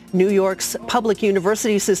 New York's public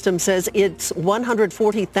university system says its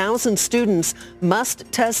 140,000 students must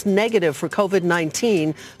test negative for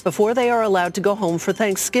COVID-19 before they are allowed to go home for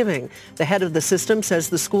Thanksgiving. The head of the system says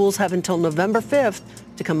the schools have until November 5th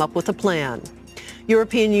to come up with a plan.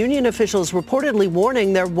 European Union officials reportedly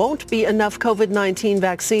warning there won't be enough COVID-19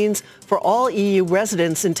 vaccines for all EU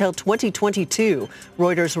residents until 2022.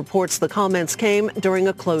 Reuters reports the comments came during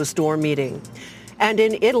a closed-door meeting. And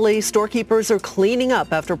in Italy, storekeepers are cleaning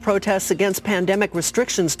up after protests against pandemic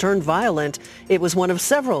restrictions turned violent. It was one of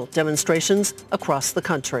several demonstrations across the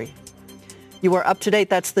country. You are up to date.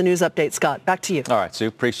 That's the news update, Scott. Back to you. All right, Sue,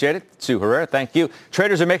 appreciate it. Sue Herrera, thank you.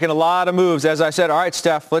 Traders are making a lot of moves, as I said. All right,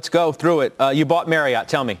 Steph, let's go through it. You bought Marriott.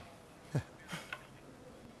 Tell me.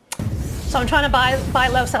 So I'm trying to buy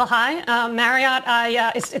low, sell high. Marriott,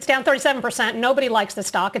 it's down 37%. Nobody likes the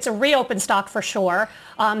stock. It's a reopened stock for sure.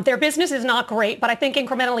 Their business is not great, but I think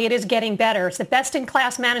incrementally it is getting better. It's the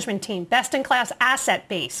best-in-class management team, best-in-class asset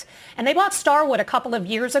base. And they bought Starwood a couple of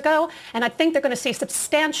years ago, and I think they're going to see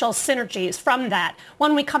substantial synergies from that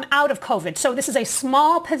when we come out of COVID. So this is a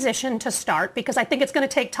small position to start because I think it's going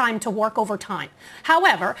to take time to work over time.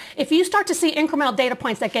 However, if you start to see incremental data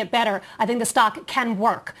points that get better, I think the stock can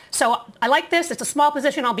work. So I like this. It's a small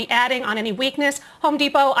position I'll be adding on any weakness. Home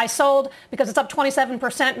Depot, I sold because it's up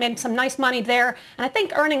 27%, made some nice money there. And I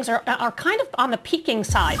think earnings are kind of on the peaking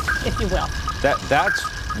side, if you will. That's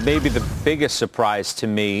maybe the biggest surprise to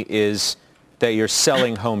me is that you're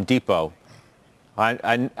selling Home Depot.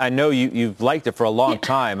 I know you've liked it for a long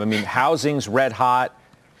time. I mean, housing's red hot.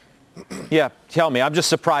 Yeah, tell me. I'm just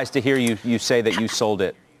surprised to hear you say that you sold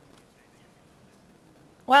it.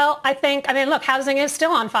 Well, look, housing is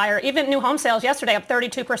still on fire. Even new home sales yesterday up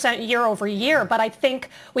 32% year over year. But I think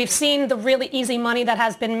we've seen the really easy money that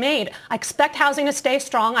has been made. I expect housing to stay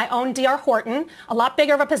strong. I own D.R. Horton, a lot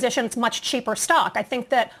bigger of a position. It's much cheaper stock. I think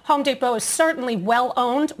that Home Depot is certainly well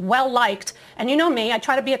owned, well liked. And you know me, I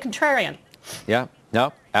try to be a contrarian. Yeah,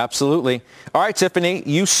 no, absolutely. All right, Tiffany,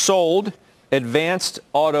 you sold Advanced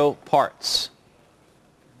Auto Parts.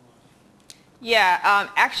 Yeah,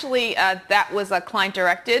 actually, that was client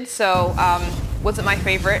directed, so wasn't my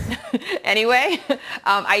favorite anyway.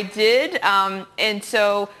 I did, and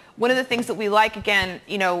so one of the things that we like, again,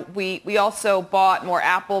 we also bought more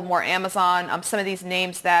Apple, more Amazon, some of these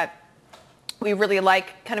names that we really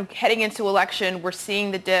like. Kind of heading into election, we're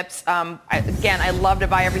seeing the dips. I love to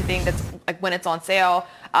buy everything that's like when it's on sale.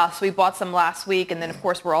 So we bought some last week, and then of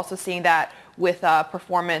course we're also seeing that with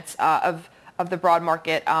performance of the broad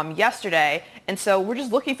market yesterday. And so we're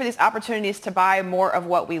just looking for these opportunities to buy more of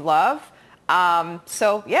what we love.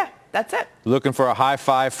 So yeah, that's it. Looking for a high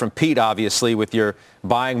five from Pete, obviously, with your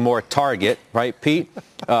buying more Target, right, Pete?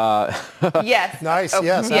 Yes. Nice. Oh,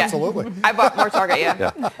 yes, absolutely. I bought more Target,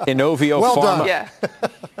 yeah. Inovio well Pharma. Done. Yeah.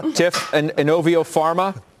 Tiff, Inovio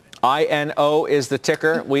Pharma, INO is the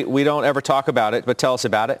ticker. We don't ever talk about it, but tell us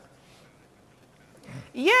about it.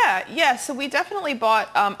 Yeah. So we definitely bought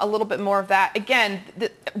a little bit more of that. Again,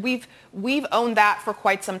 we've owned that for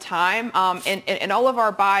quite some time, and all of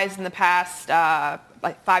our buys in the past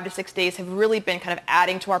like 5 to 6 days have really been kind of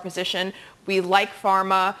adding to our position. We like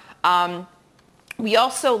pharma. We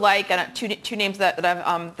also like two names that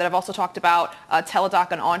I've also talked about,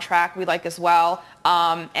 Teladoc and OnTrack. We like as well,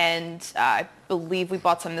 and I believe we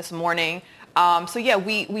bought some this morning. So yeah,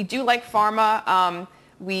 we do like pharma.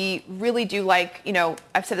 We really do like,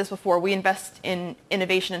 I've said this before, we invest in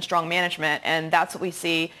innovation and strong management, and that's what we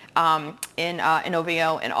see in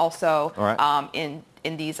Inovio and also in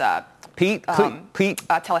these Pete,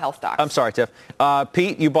 telehealth stocks. I'm sorry, Tiff.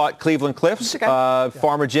 Pete, you bought Cleveland Cliffs,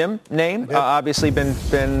 Farmer Jim name. Obviously been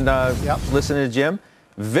listening to Jim.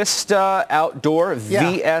 Vista Outdoor,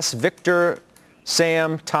 VS Victor,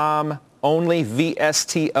 Sam, Tom, only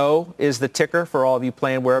VSTO is the ticker for all of you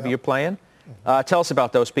playing wherever you're playing. Tell us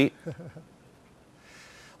about those, Pete.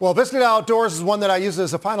 Well, Vista Outdoors is one that I used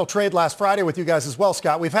as a final trade last Friday with you guys as well,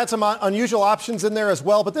 Scott. We've had some unusual options in there as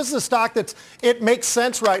well, but this is a stock it makes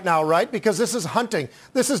sense right now, right? Because this is hunting.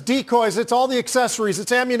 This is decoys. It's all the accessories.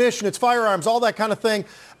 It's ammunition. It's firearms, all that kind of thing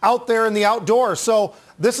out there in the outdoors. So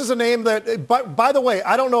this is a name that, by the way,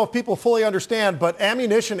 I don't know if people fully understand, but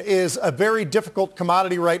ammunition is a very difficult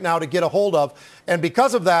commodity right now to get a hold of. And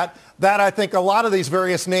because of that I think a lot of these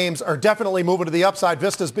various names are definitely moving to the upside,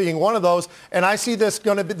 Vista's being one of those. And I see this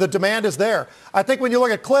going to be, the demand is there. I think when you look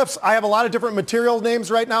at Cliffs, I have a lot of different material names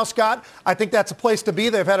right now, Scott. I think that's a place to be.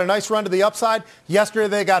 They've had a nice run to the upside. Yesterday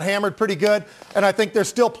they got hammered pretty good. And I think there's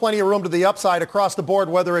still plenty of room to the upside across the board,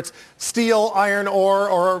 whether it's steel, iron ore,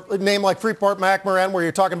 or a name like Freeport-McMoRan where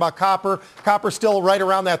you're talking about copper. Copper's still right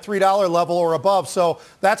around that $3 level or above. So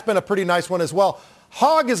that's been a pretty nice one as well.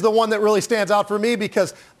 Hog is the one that really stands out for me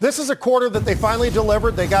because this is a quarter that they finally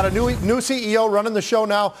delivered. They got a new CEO running the show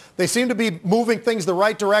now. They seem to be moving things the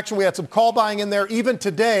right direction. We had some call buying in there even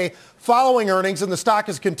today following earnings, and the stock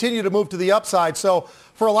has continued to move to the upside. So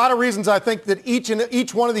for a lot of reasons, I think that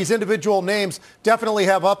each one of these individual names definitely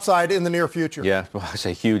have upside in the near future. Yeah, well, it's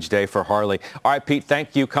a huge day for Harley. All right, Pete,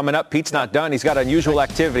 thank you. Coming up, Pete's not done. He's got unusual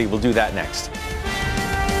activity. We'll do that next.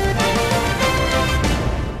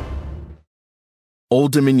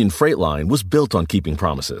 Old Dominion Freight Line was built on keeping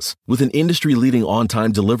promises. With an industry-leading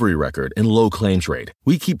on-time delivery record and low claims rate,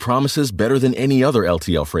 we keep promises better than any other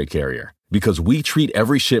LTL freight carrier because we treat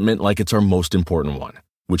every shipment like it's our most important one,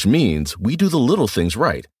 which means we do the little things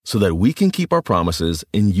right so that we can keep our promises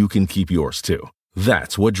and you can keep yours too.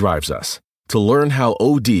 That's what drives us. To learn how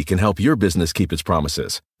OD can help your business keep its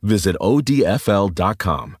promises, visit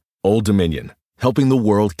odfl.com. Old Dominion, helping the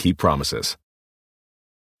world keep promises.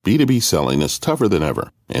 B2B selling is tougher than ever,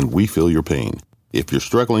 and we feel your pain. If you're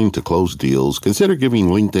struggling to close deals, consider giving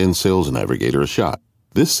LinkedIn Sales Navigator a shot.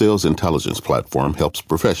 This sales intelligence platform helps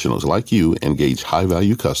professionals like you engage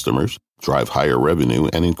high-value customers, drive higher revenue,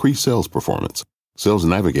 and increase sales performance. Sales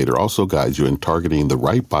Navigator also guides you in targeting the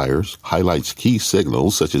right buyers, highlights key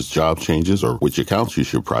signals such as job changes or which accounts you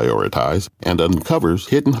should prioritize, and uncovers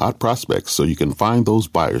hidden hot prospects so you can find those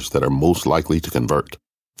buyers that are most likely to convert.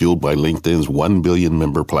 Fueled by LinkedIn's 1 billion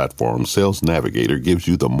member platform, Sales Navigator gives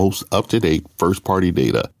you the most up-to-date first-party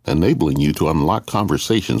data, enabling you to unlock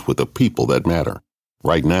conversations with the people that matter.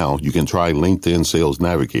 Right now, you can try LinkedIn Sales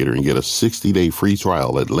Navigator and get a 60-day free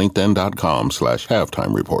trial at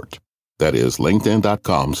linkedin.com/halftime report. That is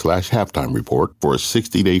linkedin.com/halftime report for a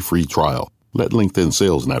 60-day free trial. Let LinkedIn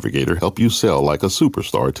Sales Navigator help you sell like a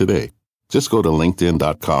superstar today. Just go to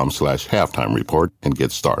linkedin.com/halftime report and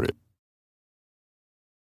get started.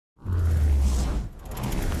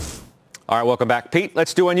 All right, welcome back. Pete,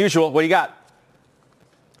 let's do unusual. What do you got?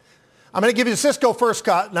 I'm going to give you Cisco first,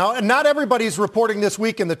 Scott. Now, not everybody's reporting this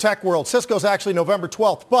week in the tech world. Cisco's actually November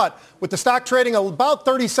 12th, but with the stock trading about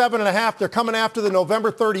 37.5, they're coming after the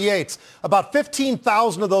November 38s. About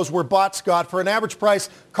 15,000 of those were bought, Scott, for an average price,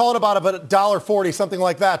 call it about $1.40, something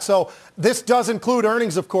like that. So this does include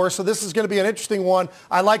earnings, of course, so this is going to be an interesting one.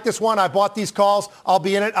 I like this one. I bought these calls. I'll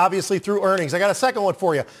be in it, obviously, through earnings. I got a second one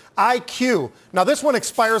for you. IQ. Now, this one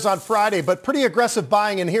expires on Friday, but pretty aggressive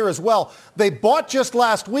buying in here as well. They bought just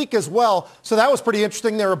last week as well, so that was pretty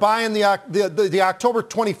interesting. They were buying the October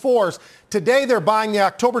 24s. Today, they're buying the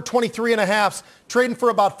October 23.5s, trading for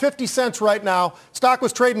about 50 cents right now. Stock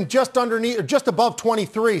was trading just underneath, or just above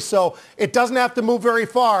 23, so it doesn't have to move very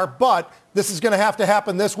far, but this is going to have to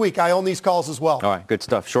happen this week. I own these calls as well. All right, good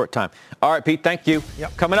stuff. Short time. All right, Pete, thank you.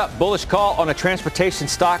 Yep. Coming up, bullish call on a transportation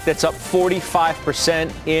stock that's up 45%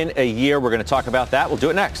 in a year. We're going to talk about that. We'll do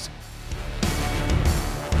it next.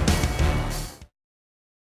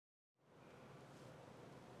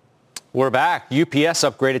 We're back. UPS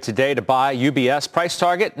upgraded today to buy UBS. Price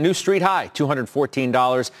target, new street high,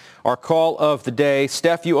 $214. Our call of the day.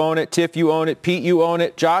 Steph, you own it. Tiff, you own it. Pete, you own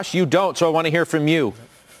it. Josh, you don't, so I want to hear from you.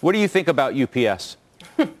 What do you think about UPS?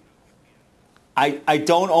 I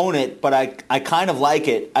don't own it, but I kind of like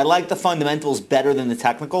it. I like the fundamentals better than the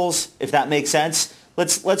technicals, if that makes sense.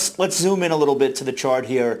 Let's zoom in a little bit to the chart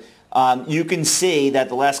here. You can see that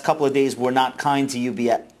the last couple of days were not kind to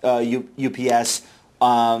UPS.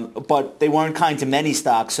 But they weren't kind to many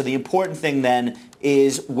stocks. So the important thing then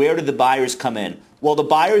is, where did the buyers come in? Well, the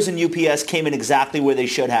buyers in UPS came in exactly where they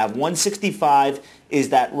should have. 165 is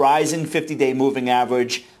that rising 50-day moving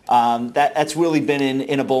average. That's really been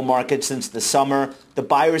in a bull market since the summer. The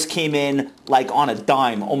buyers came in like on a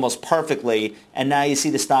dime, almost perfectly, and now you see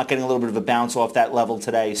the stock getting a little bit of a bounce off that level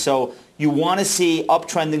today. So you want to see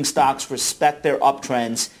uptrending stocks respect their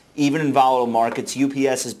uptrends, even in volatile markets.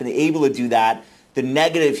 UPS has been able to do that. The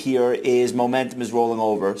negative here is momentum is rolling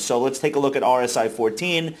over. So let's take a look at RSI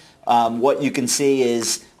 14. What you can see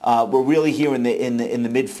is we're really here in the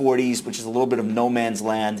mid 40s, which is a little bit of no man's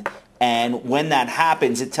land. And when that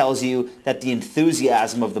happens, it tells you that the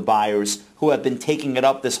enthusiasm of the buyers who have been taking it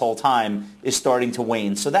up this whole time is starting to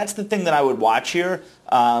wane. So that's the thing that I would watch here.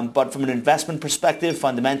 But from an investment perspective,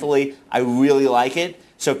 fundamentally, I really like it.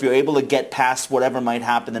 So if you're able to get past whatever might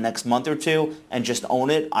happen the next month or two and just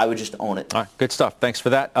own it, I would just own it. All right, good stuff. Thanks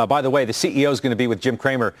for that. By the way, the CEO is going to be with Jim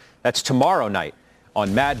Cramer. That's tomorrow night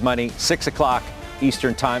on Mad Money, 6 o'clock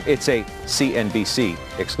Eastern Time. It's a CNBC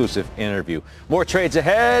exclusive interview. More trades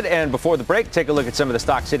ahead, and before the break, take a look at some of the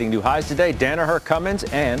stocks hitting new highs today. Danaher, Cummins,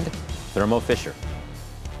 and Thermo Fisher.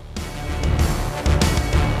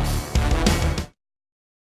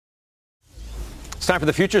 It's time for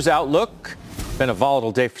the Futures Outlook. Been a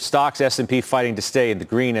volatile day for stocks. S&P fighting to stay in the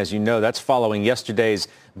green, as you know. That's following yesterday's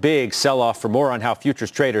big sell-off. For more on how futures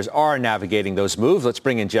traders are navigating those moves, let's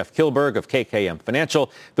bring in Jeff Kilberg of KKM Financial,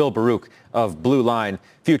 Bill Baruch of Blue Line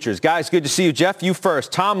Futures. Guys, good to see you. Jeff, you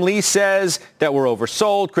first. Tom Lee says that we're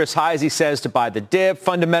oversold. Chris Heisey says to buy the dip.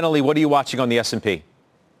 Fundamentally, what are you watching on the S&P?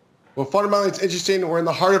 Well, fundamentally, it's interesting. We're in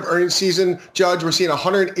the heart of earnings season. Judge, we're seeing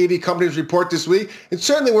 180 companies report this week. And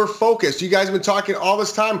certainly we're focused. You guys have been talking all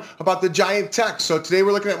this time about the giant tech. So today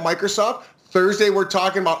we're looking at Microsoft, Thursday, we're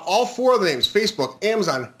talking about all four of the names, Facebook,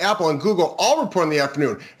 Amazon, Apple, and Google, all report in the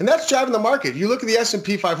afternoon. And that's driving the market. You look at the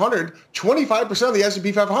S&P 500, 25% of the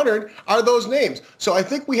S&P 500 are those names. So I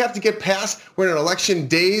think we have to get past, we're in election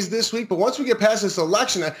days this week, but once we get past this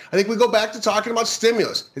election, I think we go back to talking about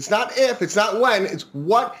stimulus. It's not if, it's not when, it's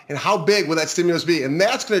what and how big will that stimulus be. And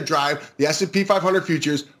that's going to drive the S&P 500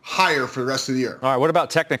 futures higher for the rest of the year. All right, what about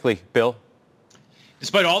technically, Bill?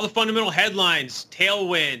 Despite all the fundamental headlines,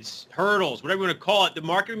 tailwinds, hurdles, whatever you want to call it, the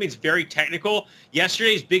market remains very technical.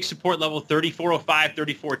 Yesterday's big support level, 3405,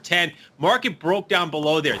 3410. Market broke down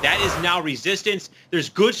below there. That is now resistance. There's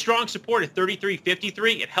good, strong support at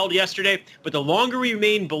 3353. It held yesterday. But the longer we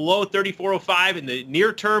remain below 3405 in the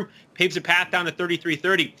near term, paves a path down to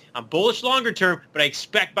 3330. I'm bullish longer term, but I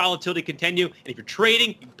expect volatility to continue. And if you're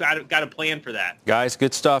trading, you've got a plan for that. Guys,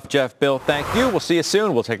 good stuff. Jeff, Bill, thank you. We'll see you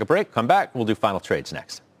soon. We'll take a break. Come back. We'll do final trades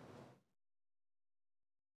next.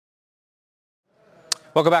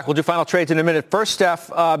 Welcome back. We'll do final trades in a minute. First, Steph,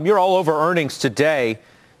 you're all over earnings today.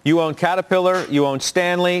 You own Caterpillar, you own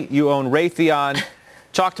Stanley, you own Raytheon.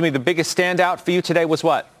 Talk to me. The biggest standout for you today was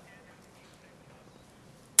what?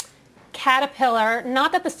 Caterpillar,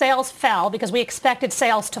 not that the sales fell because we expected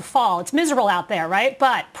sales to fall. It's miserable out there, right?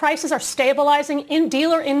 But prices are stabilizing.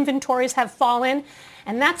 Dealer inventories have fallen.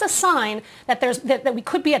 And that's a sign that that we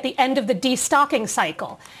could be at the end of the destocking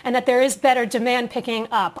cycle and that there is better demand picking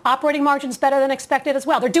up. Operating margins better than expected as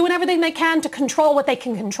well. They're doing everything they can to control what they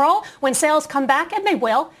can control. When sales come back, and they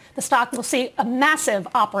will, the stock will see a massive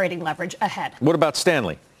operating leverage ahead. What about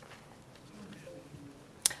Stanley?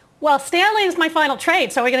 Well, Stanley is my final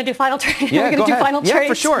trade, so we're going to do final trade. Yeah, we're going to do final trades. Yeah,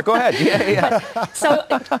 for sure. Go ahead.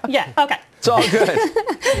 Yeah. Okay. It's all good.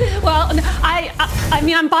 Well,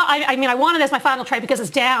 I wanted it as my final trade because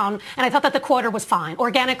it's down, and I thought that the quarter was fine.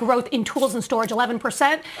 Organic growth in tools and storage,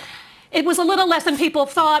 11%. It was a little less than people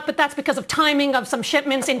thought, but that's because of timing of some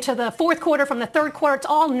shipments into the fourth quarter from the third quarter. It's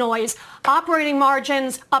all noise. Operating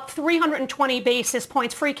margins up 320 basis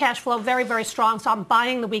points. Free cash flow very, very strong. So I'm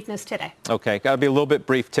buying the weakness today. Okay. Got to be a little bit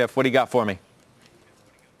brief, Tiff. What do you got for me?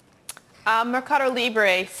 Mercado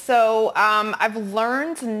Libre. So I've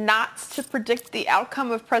learned not to predict the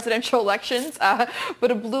outcome of presidential elections,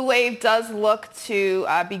 but a blue wave does look to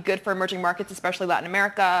be good for emerging markets, especially Latin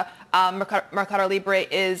America. Mercado Libre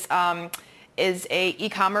is a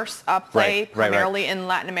e-commerce play primarily in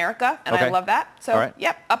Latin America, and I love that. So,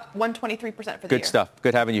 yep, up 123% for the year. Good stuff.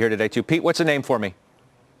 Good having you here today, too. Pete, what's the name for me?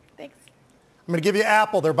 Thanks. I'm going to give you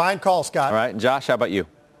Apple. They're buying call, Scott. All right. And Josh, how about you?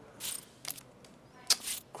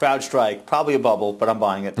 CrowdStrike, probably a bubble, but I'm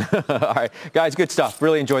buying it. All right. Guys, good stuff.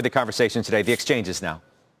 Really enjoyed the conversation today. The exchanges now.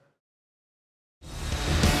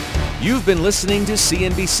 You've been listening to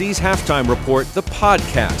CNBC's Halftime Report, the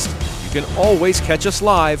podcast. You can always catch us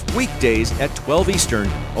live weekdays at 12 Eastern,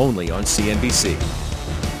 only on CNBC.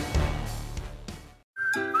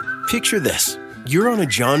 Picture this. You're on a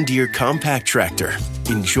John Deere compact tractor,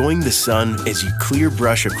 enjoying the sun as you clear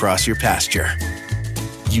brush across your pasture.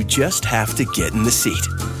 You just have to get in the seat.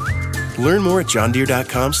 Learn more at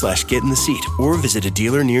johndeere.com/get in the seat or visit a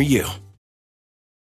dealer near you.